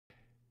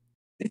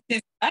This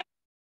is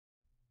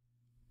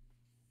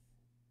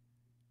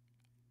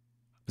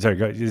Sorry,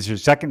 go. This is your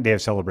second day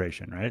of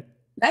celebration, right?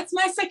 That's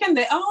my second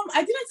day.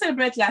 I didn't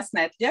celebrate last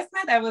night. Last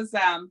night I was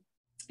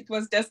it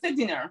was just a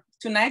dinner.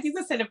 Tonight is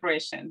a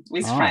celebration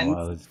with Oh,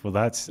 friends. well,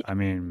 that's, I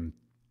mean,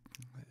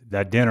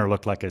 that dinner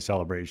looked like a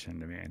celebration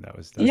to me. Yeah, That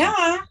was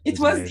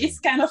amazing. it's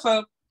kind of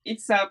a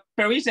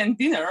Parisian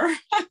dinner.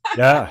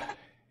 Yeah.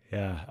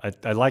 Yeah.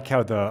 I like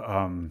how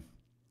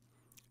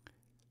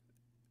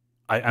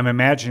I'm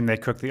imagining they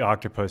cooked the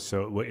octopus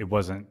so it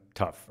wasn't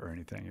tough or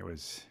anything. It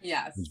was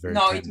Yes. very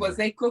No, it was tender.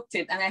 they cooked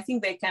it and I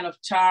think they kind of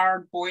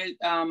charred it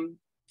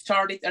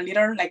a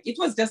little. Like it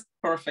was just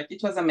perfect.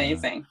 It was Yeah.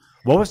 amazing.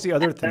 What was the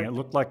other thing? It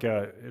looked like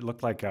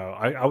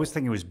I was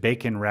thinking it was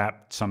bacon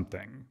wrapped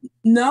something.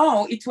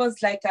 No, it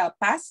was like a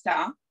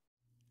pasta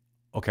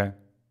Okay.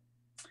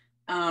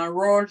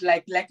 rolled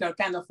like a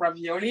kind of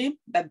ravioli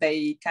that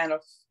they kind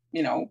of,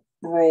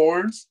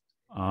 rolled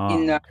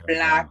in Oh, a okay.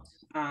 black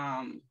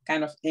Wow.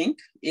 kind of ink,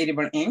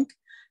 edible ink.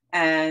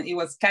 And it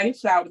was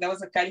cauliflower. There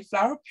was a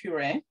cauliflower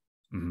puree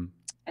Hmm.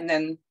 and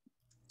then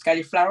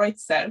cauliflower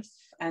itself.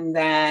 And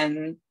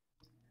then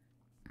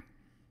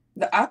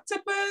the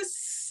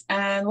octopus.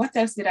 And what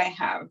else did I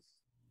have?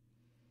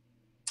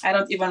 I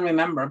don't even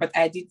remember, but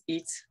I did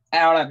eat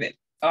all of it.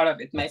 All of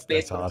it. My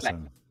plate That's was like,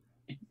 awesome.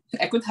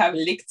 I could have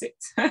licked it.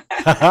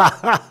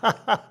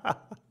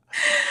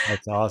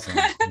 That's awesome.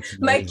 That's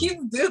My amazing.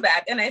 kids do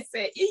that. And I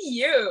say,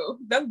 you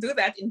don't do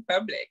that in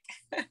public.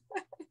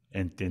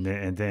 And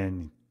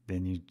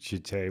then you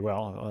should say,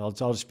 well, I'll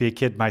just be a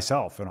kid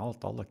myself and I'll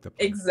lick the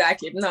plate.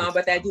 Exactly. No, That's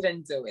but I fine.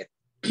 didn't do it.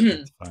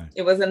 That's fine.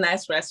 It was a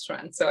nice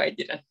restaurant, so I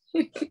didn't.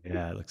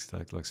 Yeah, it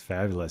looks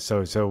fabulous.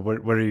 So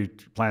what are your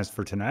plans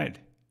for tonight?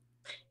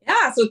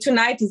 Yeah, so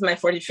tonight is my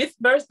 45th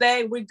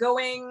birthday. We're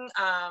going,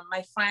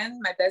 my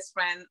best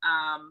friend,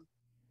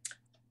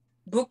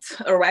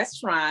 booked a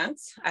restaurant.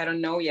 I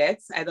don't know yet.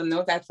 I don't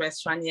know that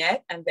restaurant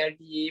yet. And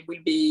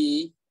will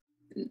be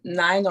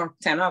 9 or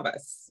 10 of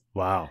us.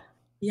 Wow.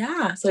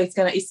 Yeah, so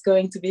it's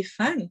going to be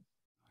fun.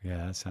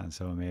 Yeah, that sounds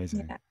so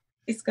amazing. Yeah,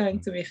 it's going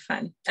to be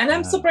fun. And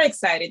I'm Yeah, super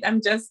excited.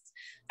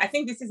 I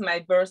think this is my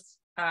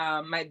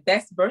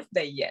best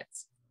birthday yet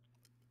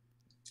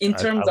in I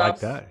terms like of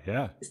that.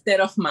 Yeah. state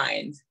of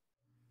mind.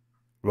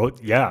 Well,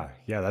 yeah,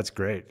 yeah, that's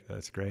great.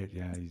 That's great.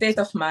 Yeah, State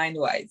of mind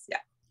wise, yeah.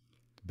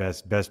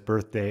 best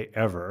birthday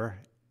ever.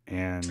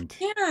 And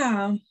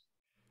Yeah.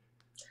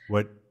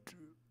 what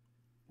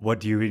what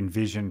do you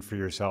envision for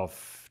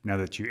yourself now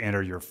that you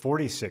enter your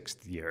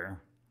 46th year,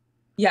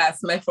 Yes,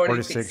 my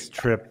 46th 46th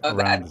trip of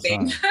around that the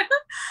thing.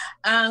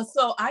 sun?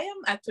 So I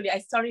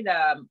started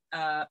a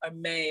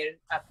mail,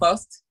 a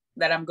post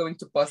that I'm going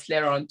to post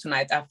later on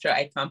tonight after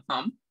I come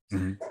home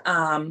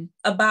Hmm.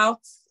 about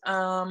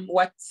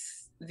what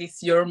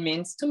this year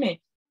means to me.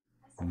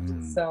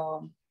 Mm.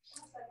 So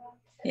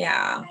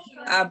yeah,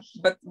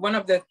 but one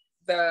of the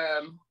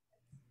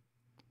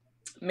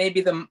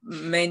maybe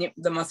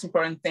the most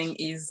important thing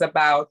is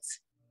about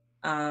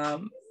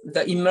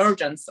the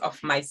emergence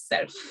of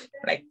myself,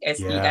 like SELF.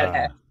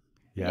 Yeah,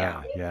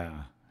 Yeah,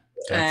 yeah.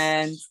 That's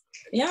and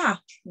yeah,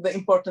 the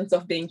importance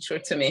of being true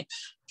to me.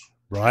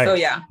 So right.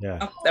 yeah,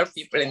 Yeah. there are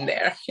people in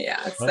there.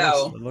 Yeah,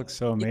 Well, so it looks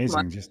so it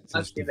amazing. Just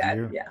must the be that.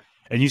 view. Yeah.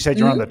 And you said Mhm.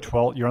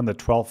 you're on the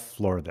 12th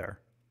floor there.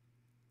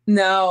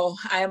 No,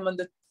 I am on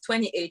the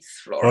 28th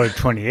floor. Oh, the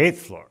 28th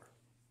floor.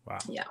 Wow.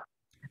 Yeah,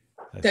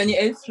 That's just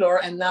 28th floor,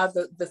 and now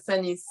the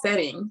sun is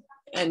setting,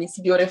 and it's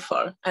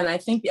beautiful. And I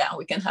think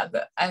we can have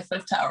the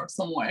Eiffel Tower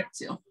somewhere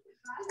too.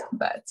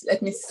 But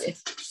let me see.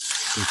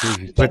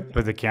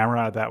 put the camera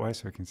out that way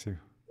so I can see.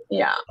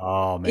 Yeah,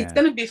 Oh it's man.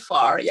 gonna be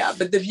far. Yeah,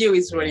 but the view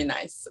is Yeah. really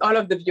nice. All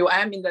of the view. I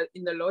am in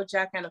the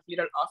loggia kind of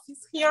little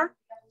office here,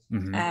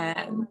 Hmm.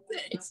 and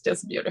it's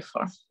just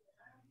beautiful.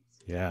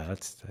 Yeah,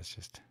 that's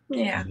just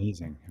Yeah.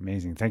 amazing.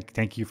 Amazing.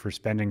 Thank you for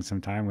spending some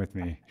time with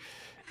me.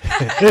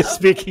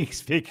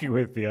 Speaking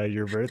with me on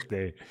your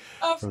birthday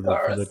from the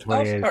Of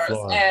 28th course.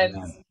 floor. And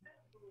Man.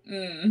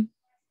 mm,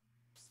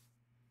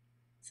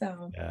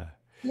 so Yeah.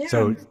 yeah,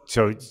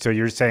 So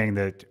you're saying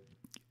that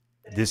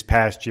this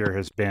past year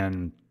has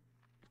been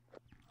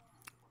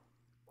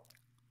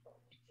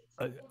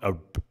a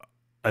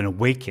an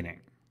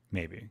awakening,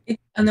 maybe. it's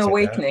an You'd say that?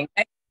 awakening.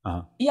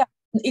 Uh-huh. Yeah,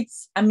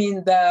 I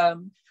mean,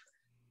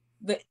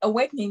 the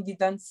awakening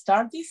didn't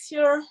start this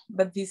year,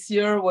 but this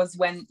year was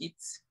when it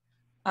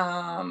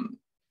um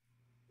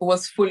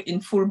was full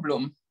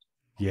bloom,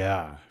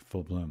 Yeah,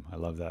 full bloom. I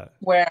love that.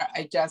 where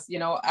I just,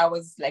 I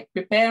was like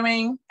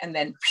preparing and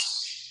then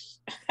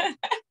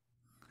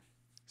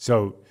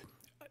So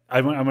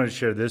I'm going to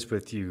share this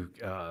with you.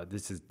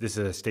 This is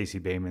a Stacey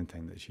Bayman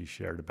thing that she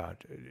shared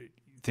about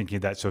thinking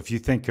of that. So if you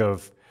think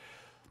of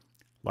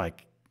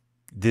like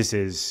this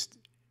is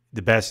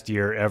the best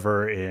year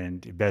ever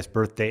and best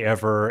birthday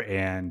ever,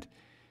 and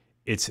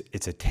it's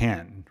a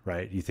 10,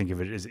 right? You think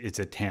of it as it's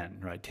a 10,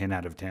 right? 10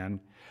 out of 10.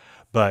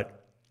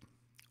 But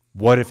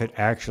what if it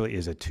actually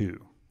is a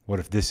two? What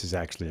if this is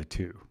actually a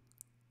two?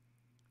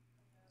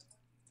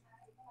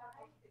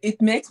 it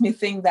makes me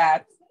think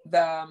that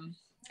the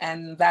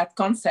And that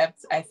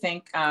concept, I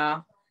think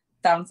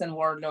Townsend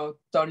Wardlow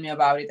told me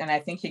about it, and I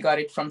think he got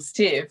it from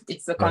Steve.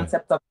 It's the Right.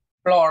 concept of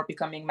floor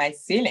becoming my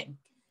ceiling,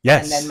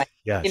 and then Yes. my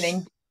Yes.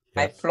 ceiling,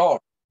 my Yep.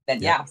 floor.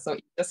 Then Yep. yeah, so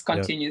it just Yep.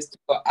 continues to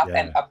go up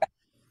and Yeah. up.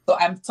 So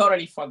I'm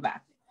totally for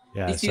that.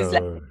 Yeah. This is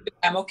like, So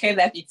I'm okay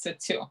that it's a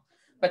 2,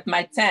 but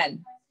my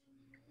 10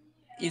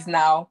 is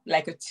now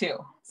like a 2.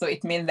 So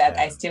it means that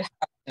I yeah. still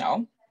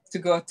have, to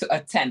go to a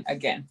 10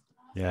 again.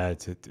 Yeah.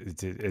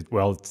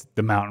 Well, it's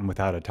the mountain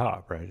without a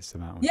top, right? It's the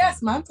mountain without Yes, a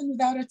top. mountain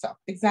without a top.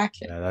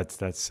 Exactly. Yeah.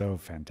 That's so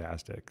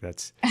fantastic.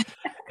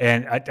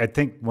 And I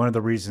think one of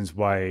the reasons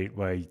why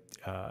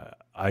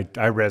I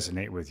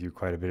resonate with you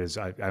quite a bit is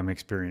I'm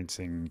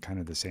experiencing kind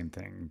of the same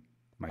thing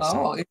myself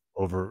Oh, it's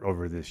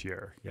over this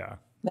year. Yeah.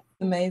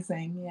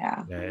 amazing.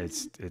 Yeah. Yeah.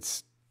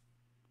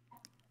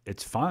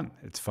 It's fun.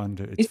 It's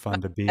It's,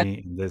 fun to be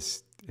in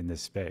this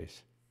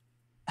space.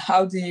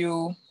 how do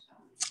you,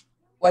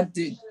 what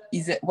do,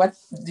 is it, what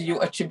do you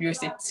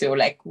attribute it to?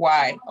 Like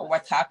why, or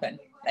what happened?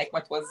 Like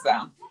what was,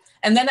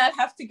 and then I'll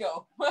have to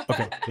go.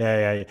 Okay. Yeah.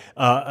 Yeah.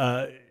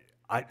 Yeah.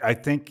 I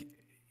think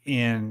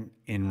in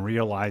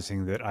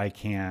realizing that I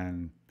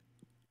can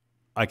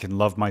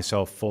love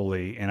myself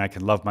fully, and I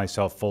can love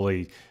myself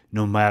fully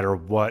no matter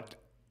what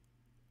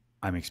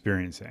I'm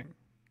experiencing.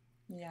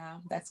 Yeah,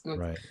 that's good.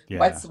 Right.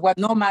 Yeah.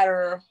 No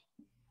matter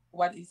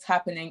what is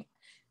happening,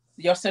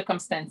 your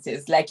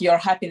circumstances, like your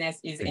happiness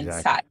is Exactly.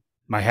 inside.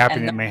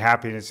 And My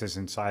happiness is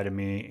inside of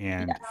me,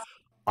 and yes,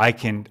 I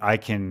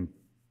can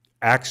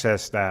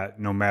access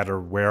that no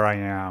matter where I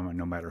am and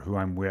no matter who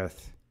I'm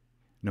with,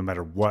 no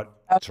matter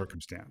what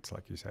circumstance,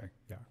 like you say.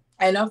 Yeah.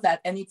 I love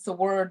that. And it's a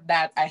word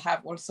that I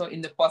have also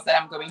in the post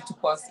that I'm going to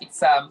post.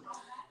 It's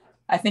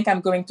I think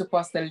I'm going to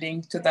post a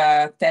link to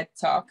the TED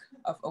talk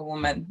of a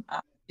woman.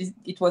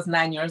 It was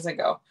 9 years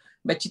ago,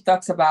 but she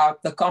talks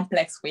about the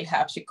complex we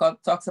have.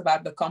 Talks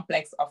about the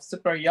complex of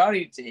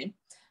superiority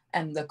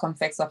and the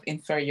complex of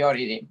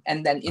inferiority.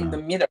 And then in the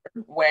Uh, middle,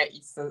 where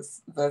it's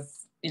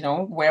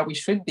where we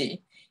should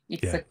be,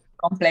 it's yeah. a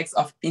complex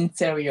of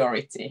interior,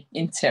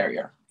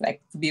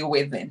 like to be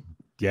within.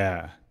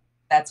 Yeah.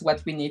 That's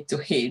what we need to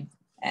heed.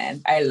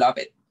 And I love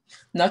it.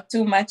 Not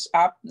too much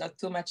up, not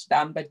too much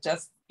down, but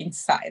just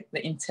inside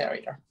the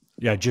interior.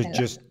 Yeah. I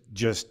love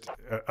Just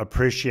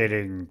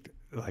appreciating,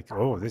 like,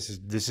 oh, this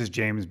is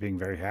James being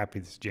very happy.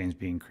 This is James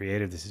being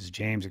creative. This is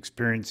James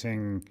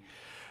experiencing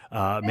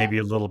it. maybe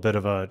a little bit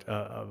of a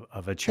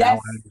Yes,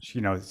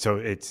 challenge, so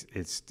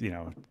it's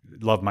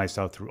love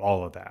myself through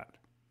all of that.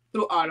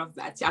 through all of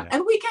that. Yeah. Yeah.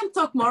 And we can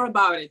talk more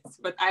about it,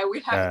 but I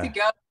will have to Yeah.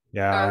 go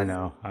Yeah, because I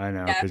know,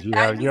 yeah, because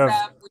time is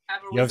up. We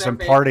have a you have some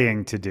reservation.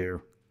 partying to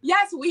do.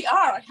 Yes, we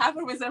are. I have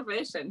a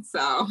reservation.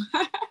 So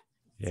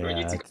it's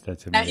ready Yeah, to go.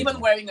 that's I'm even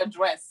amazing. wearing a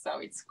dress, so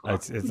it's cool.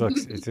 It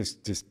looks, it's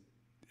just,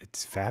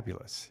 it's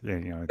fabulous. Yeah,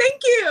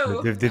 Thank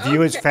you. the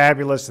view is Okay.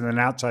 fabulous, and then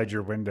outside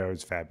your window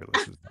is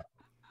fabulous as well.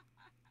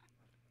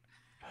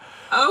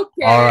 All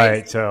Okay.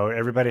 right, so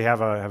everybody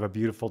have a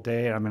beautiful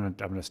day. I'm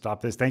gonna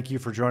stop this. Thank you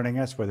for joining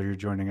us, whether you're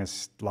joining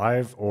us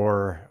live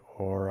or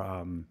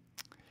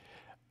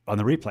on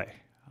the replay.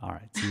 All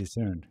right, see you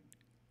soon.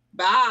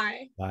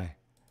 Bye. Bye.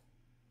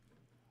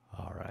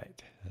 All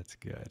right, that's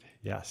good.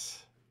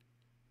 Yes.